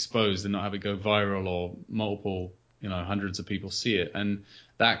have it exposed and not have it go viral, or multiple, you know, hundreds of people see it. And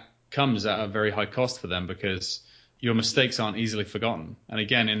that comes at a very high cost for them, because your mistakes aren't easily forgotten. And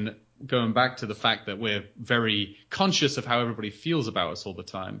again, in going back to the fact that we're very conscious of how everybody feels about us all the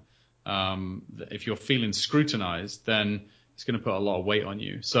time, if you're feeling scrutinized, then it's going to put a lot of weight on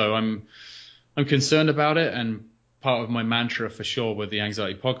you. So I'm concerned about it, and part of my mantra for sure with the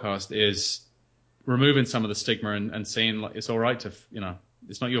Anxiety Podcast is removing some of the stigma and saying, like, it's all right to, you know,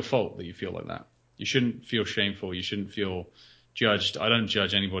 it's not your fault that you feel like that. You shouldn't feel shameful. You shouldn't feel judged. I don't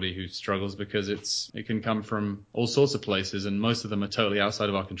judge anybody who struggles, because it can come from all sorts of places, and most of them are totally outside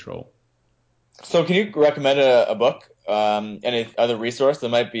of our control. So can you recommend a book, any other resource that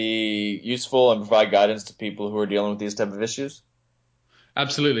might be useful and provide guidance to people who are dealing with these type of issues?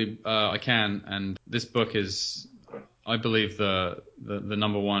 Absolutely, I can. And this book is, I believe, the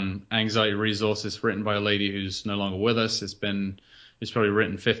number one anxiety resource. Is written by a lady who's no longer with us. It's probably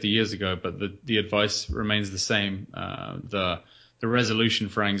written 50 years ago, but the advice remains the same. The resolution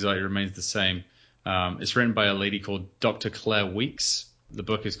for anxiety remains the same. It's written by a lady called Dr. Claire Weekes. The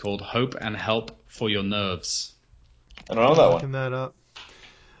book is called Hope and Help for Your Nerves. I don't know that one. Looking that up.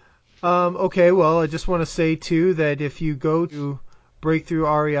 Okay, well, I just want to say too that if you go to Breakthrough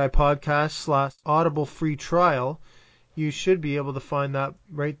REI Podcast / Audible free trial, you should be able to find that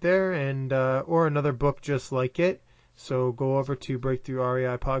right there, and or another book just like it. So go over to Breakthrough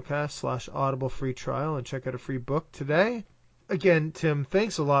REI Podcast / Audible free trial and check out a free book today. Again, Tim,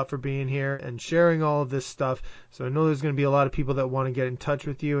 thanks a lot for being here and sharing all of this stuff. So I know there's going to be a lot of people that want to get in touch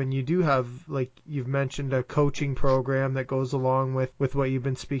with you, and you do have, like you've mentioned, a coaching program that goes along with what you've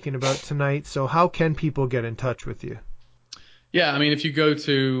been speaking about tonight. So how can people get in touch with you? Yeah, I mean, if you go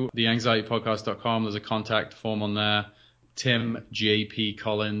to theanxietypodcast.com, there's a contact form on there.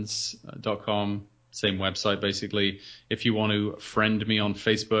 timjpcollins.com, same website basically. If you want to friend me on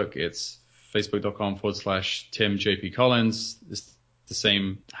Facebook, it's facebook.com/TimJPCollins. It's the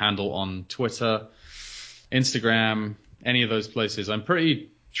same handle on Twitter, Instagram, any of those places. I'm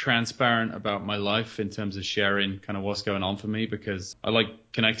pretty transparent about my life in terms of sharing kind of what's going on for me, because I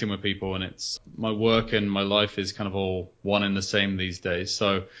like connecting with people, and it's my work and my life is kind of all one and the same these days.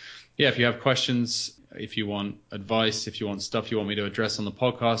 So yeah, if you have questions, if you want advice, if you want stuff you want me to address on the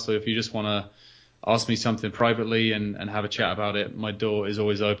podcast, or if you just want to ask me something privately and have a chat about it, my door is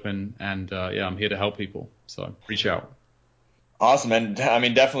always open, and yeah, I'm here to help people. So reach out. Awesome. And I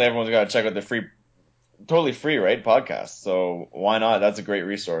mean, definitely everyone's got to check out the totally free, right, podcast. So why not? That's a great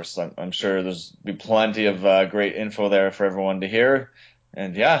resource. I'm sure there's be plenty of great info there for everyone to hear.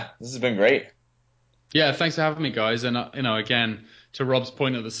 And yeah, this has been great. Yeah, thanks for having me, guys. And you know, again, to Rob's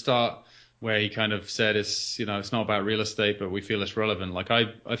point at the start, where he kind of said it's not about real estate, but we feel it's relevant. Like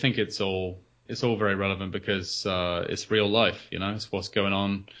I think it's all very relevant, because it's real life. You know, it's what's going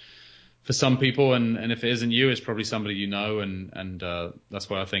on for some people, and if it isn't you, it's probably somebody you know, and that's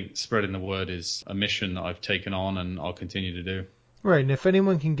why I think spreading the word is a mission that I've taken on and I'll continue to do. Right, and if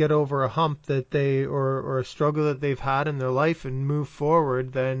anyone can get over a hump that they or a struggle that they've had in their life and move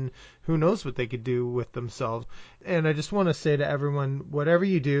forward, then who knows what they could do with themselves. And I just want to say to everyone, whatever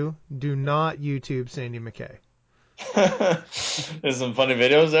you do, do not YouTube Sandy McKay. There's some funny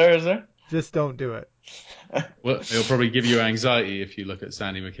videos there, is there? Just don't do it. Well, it'll probably give you anxiety if you look at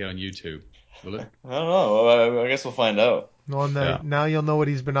Sandy McKay on YouTube, will it? I don't know. Well, I guess we'll find out. Well, Yeah. now you'll know what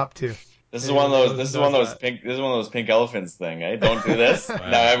he's been up to. This is Yeah, one of those. it This is does one of those that. pink. This is one of those pink elephants thing. Eh? Don't do this. Wow.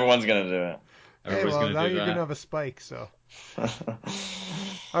 Now everyone's gonna do it. Hey, Everybody's well, going now to do you're that. gonna have a spike. So,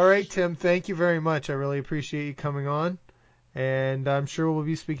 all right, Tim. Thank you very much. I really appreciate you coming on, and I'm sure we'll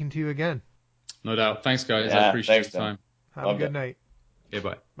be speaking to you again. No doubt. Thanks, guys. Yeah, I appreciate thanks, the Tim. time. Have a Loved good it. night. Okay,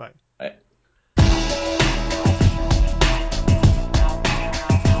 bye. Bye.